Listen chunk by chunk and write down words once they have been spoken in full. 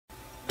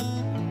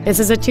This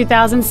is a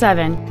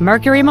 2007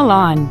 Mercury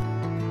Milan.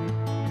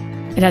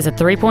 It has a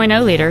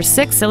 3.0-liter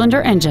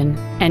 6-cylinder engine,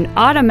 an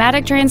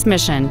automatic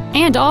transmission,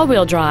 and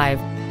all-wheel drive.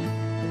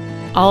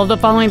 All of the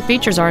following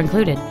features are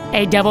included: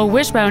 a double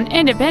wishbone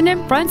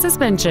independent front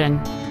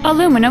suspension,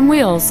 aluminum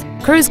wheels,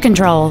 cruise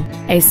control,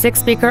 a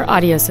 6-speaker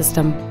audio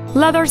system,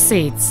 leather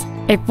seats,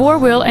 a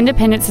 4-wheel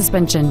independent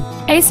suspension,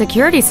 a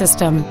security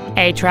system,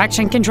 a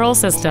traction control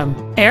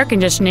system, air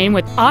conditioning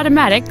with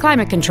automatic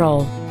climate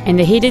control, and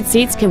the heated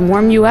seats can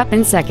warm you up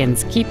in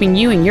seconds, keeping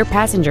you and your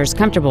passengers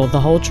comfortable the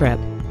whole trip.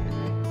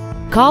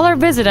 Call or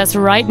visit us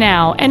right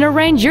now and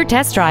arrange your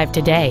test drive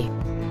today.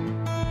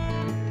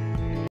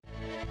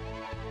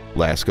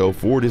 Lasco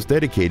Ford is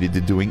dedicated to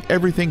doing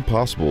everything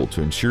possible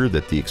to ensure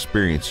that the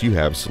experience you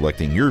have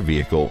selecting your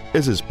vehicle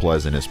is as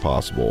pleasant as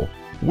possible.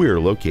 We're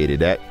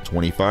located at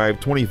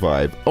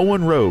 2525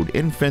 Owen Road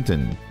in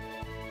Fenton.